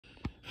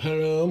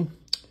Hello,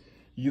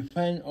 you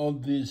find all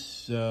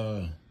these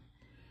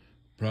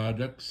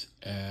products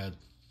at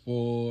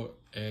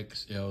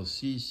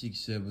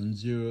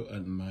 4XLC670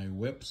 at my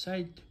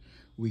website.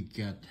 We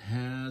got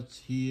hats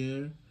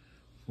here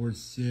for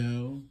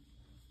sale.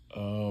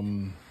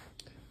 We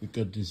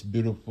got this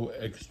beautiful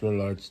extra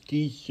large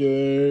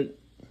t-shirt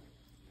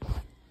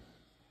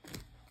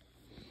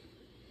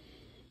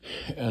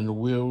and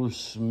Will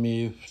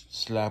Smith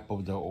slap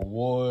of the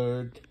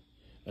award,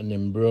 an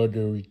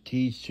embroidery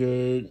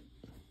t-shirt.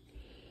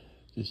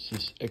 This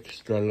is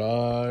extra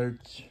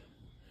large,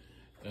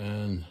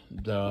 and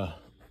the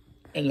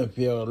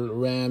NFL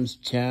Rams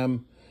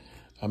champ,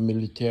 a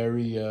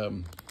military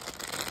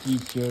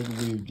t-shirt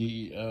with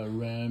the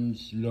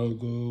Rams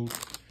logo.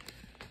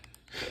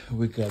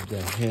 We got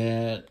the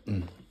hat,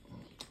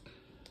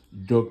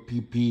 dog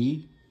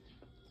PP.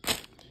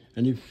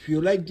 And if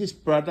you like this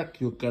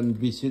product, you can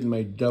visit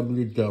my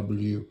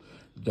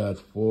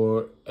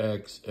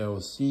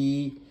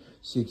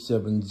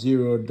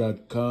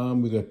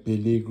www.4xlc670.com. We got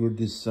Peligro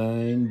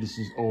design. This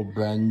is all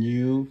brand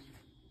new.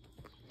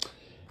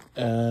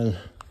 And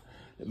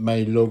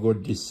my logo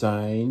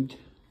designed.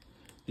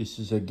 This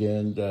is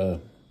again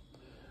the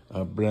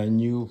brand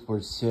new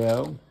for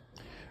sale.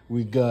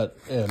 We got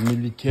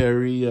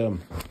military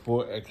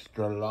 4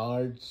 extra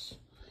large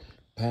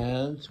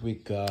pants. We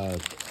got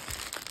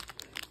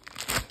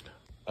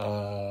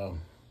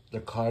the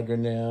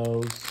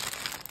Cardinals,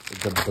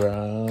 the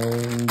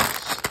Browns,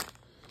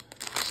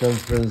 San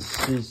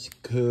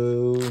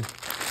Francisco.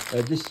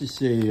 This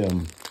is a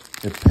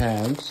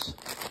pants,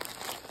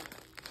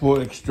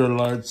 4 extra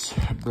large,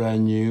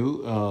 brand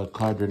new,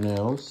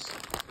 Cardinals,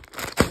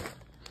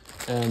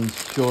 and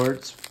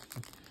shorts,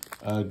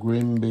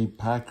 Green Bay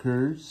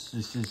Packers.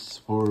 This is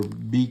for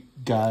big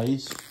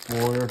guys,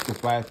 4 to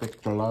 5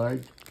 extra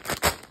large.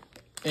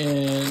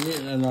 And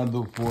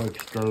another 4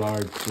 extra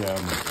large,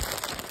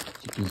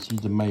 you can see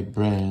my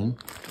brand,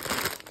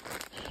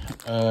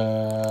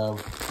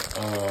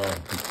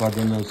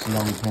 Cardinals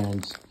long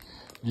pants.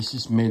 This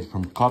is made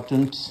from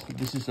cottons.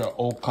 This is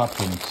all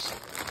cottons.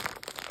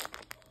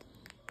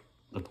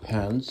 The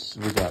pants,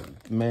 we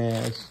got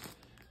masks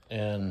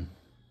and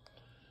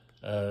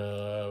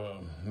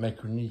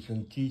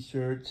Micronesian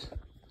t-shirts.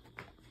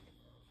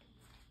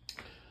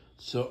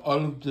 So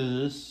all of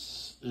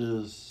this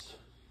is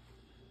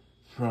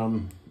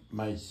from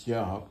my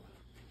shop.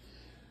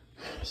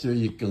 So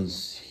you can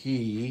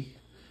see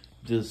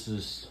this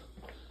is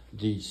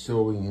the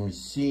sewing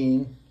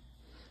machine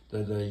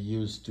that I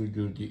use to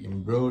do the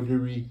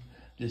embroidery.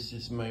 This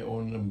is my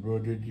own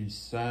embroidery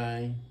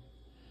design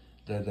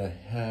that I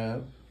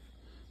have,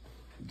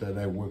 that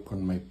I work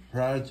on my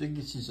project.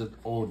 This is an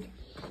old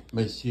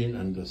machine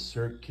and the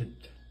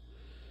circuit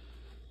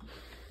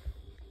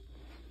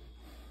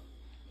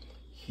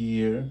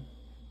here.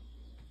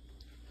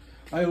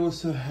 I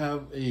also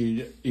have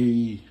a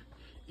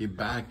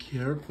bag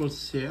here for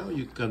sale.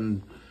 You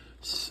can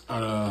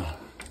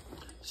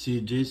see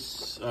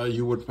this.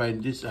 You would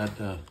find this at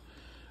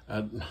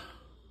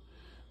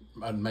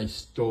my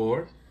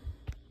store.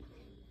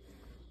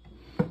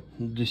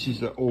 This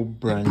is all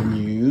brand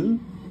new.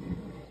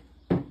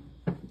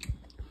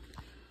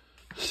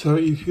 So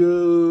if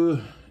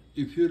you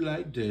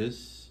like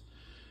this,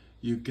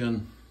 you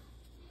can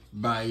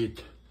buy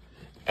it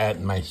at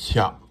my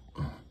shop.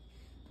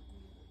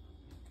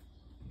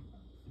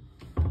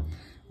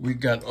 We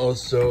got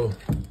also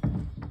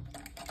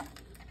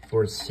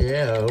for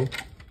sale,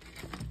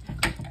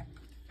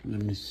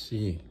 let me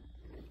see.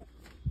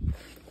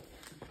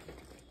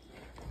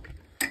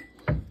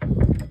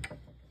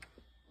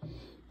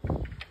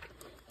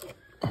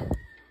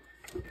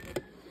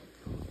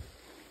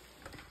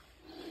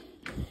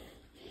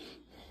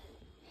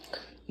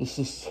 This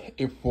is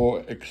a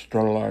 4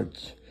 extra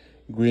large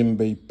Green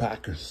Bay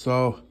Packers.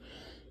 So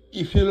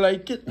if you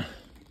like it,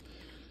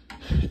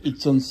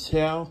 it's on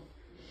sale.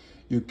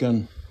 You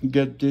can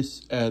get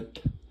this at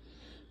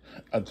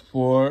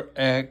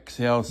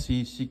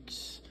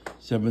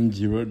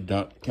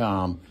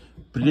 4xlc670.com.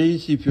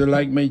 Please, if you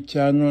like my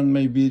channel and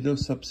my video,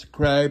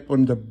 subscribe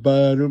on the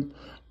bottom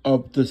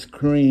of the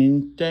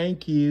screen.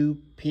 Thank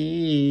you.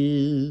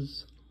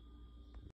 Peace.